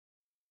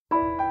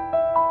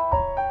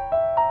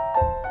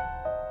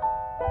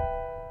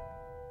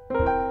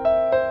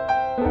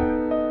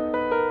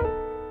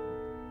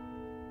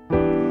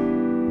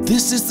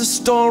the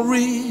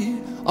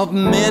story of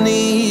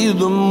Minnie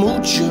the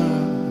moocher.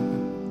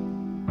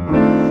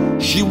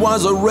 She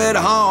was a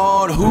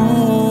red-hot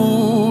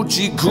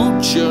hoochie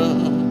coocher.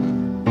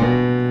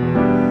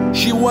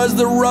 She was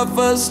the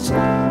roughest,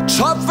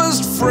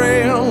 toughest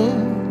frail,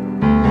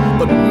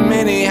 but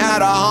Minnie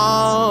had a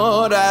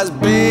heart as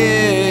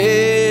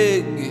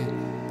big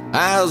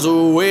as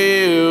a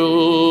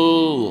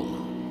whale.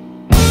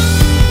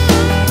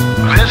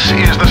 This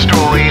is the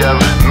story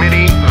of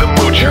Minnie the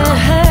moocher.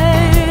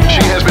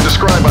 She has been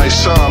described by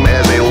some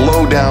as a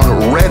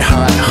low-down,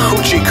 red-hot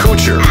hoochie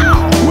coocher.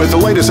 With the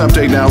latest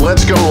update now,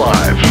 let's go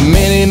live.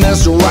 Minnie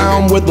messed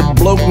around with a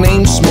bloke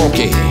named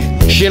Smokey.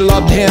 She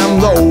loved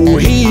him though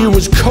he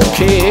was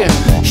cokey.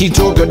 He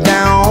took her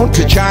down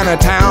to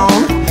Chinatown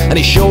and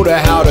he showed her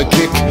how to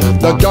kick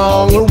the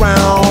gong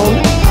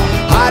around.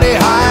 Hidey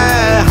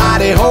hi,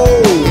 hidey ho,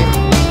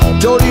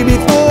 told you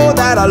before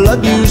that I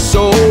love you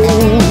so.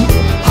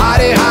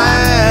 Hidey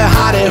hi,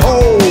 hidey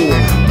ho,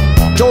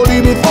 told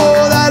you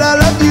before that I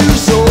love you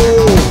so.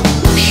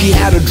 She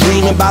had a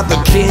dream about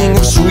the king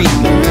of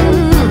Sweden.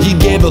 He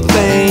gave her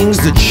things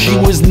that she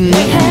was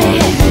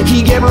needing.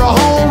 He gave her a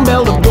home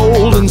built of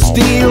gold and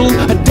steel,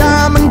 a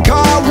diamond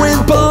car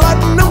with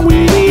platinum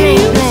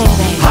wheels.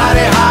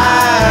 Hidey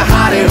hi,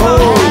 hidey ho,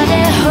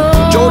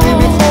 told you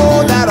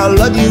before that I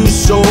love you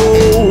so.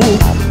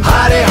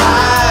 Hidey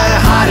hi,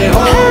 hidey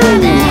ho,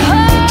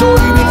 told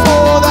you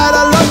before that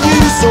I love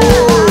you so.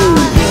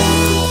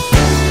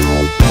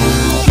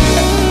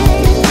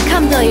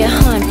 Come blow your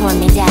horn for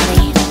me, Daddy.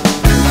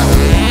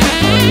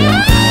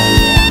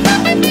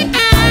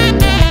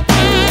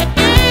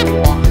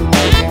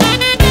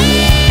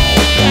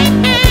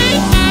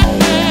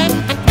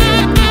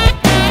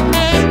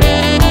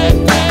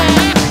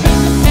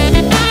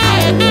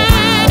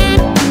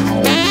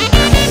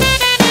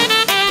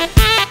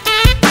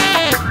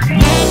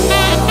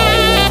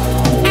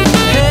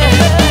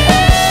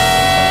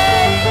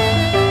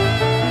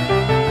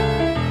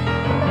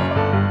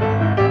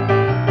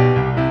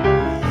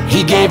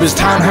 He gave his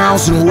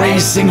townhouse and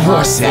racing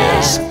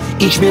horses.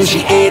 Each meal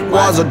she ate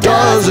was a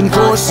dozen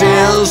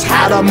courses.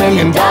 Had $1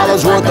 million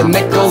worth of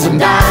nickels and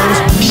dimes.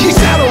 She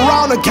sat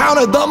around and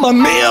counted them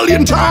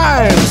 1,000,000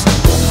 times.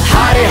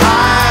 Hidey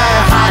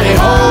hi, hidey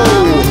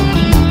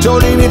ho,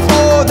 told you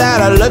before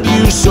that I love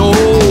you so.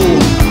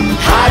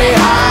 Hidey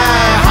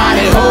hi,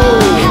 hidey ho,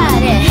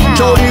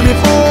 told you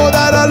before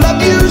that I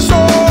love you so.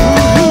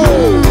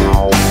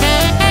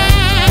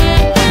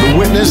 The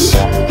witness,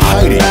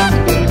 Heidi.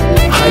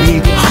 Heidi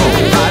ho.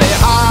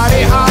 Hidey, hidey,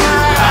 hidey,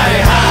 hidey,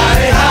 hidey,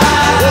 hidey, hody,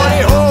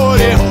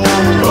 hody, ho,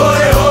 hody,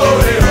 hody, ho,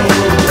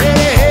 hey,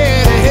 hey,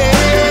 hey,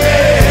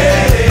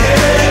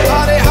 hey,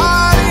 hidey,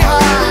 hidey,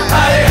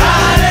 hidey,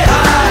 hidey,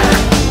 hidey,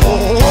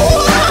 oh,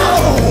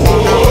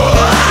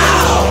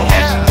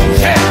 yeah,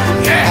 yeah,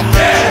 yeah,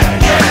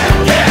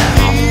 yeah.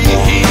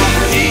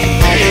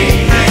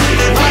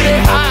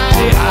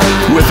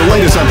 With the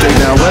latest update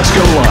now, let's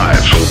go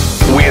live.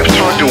 We have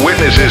talked to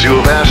witnesses who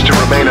have asked to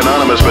remain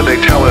anonymous, but they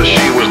tell us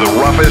she was the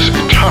roughest,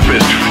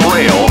 toughest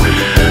frail.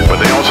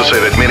 But they also say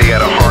that Minnie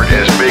had a heart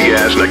as big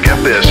as, now get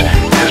this,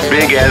 as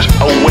big as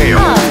a whale.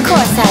 Oh, of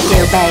course I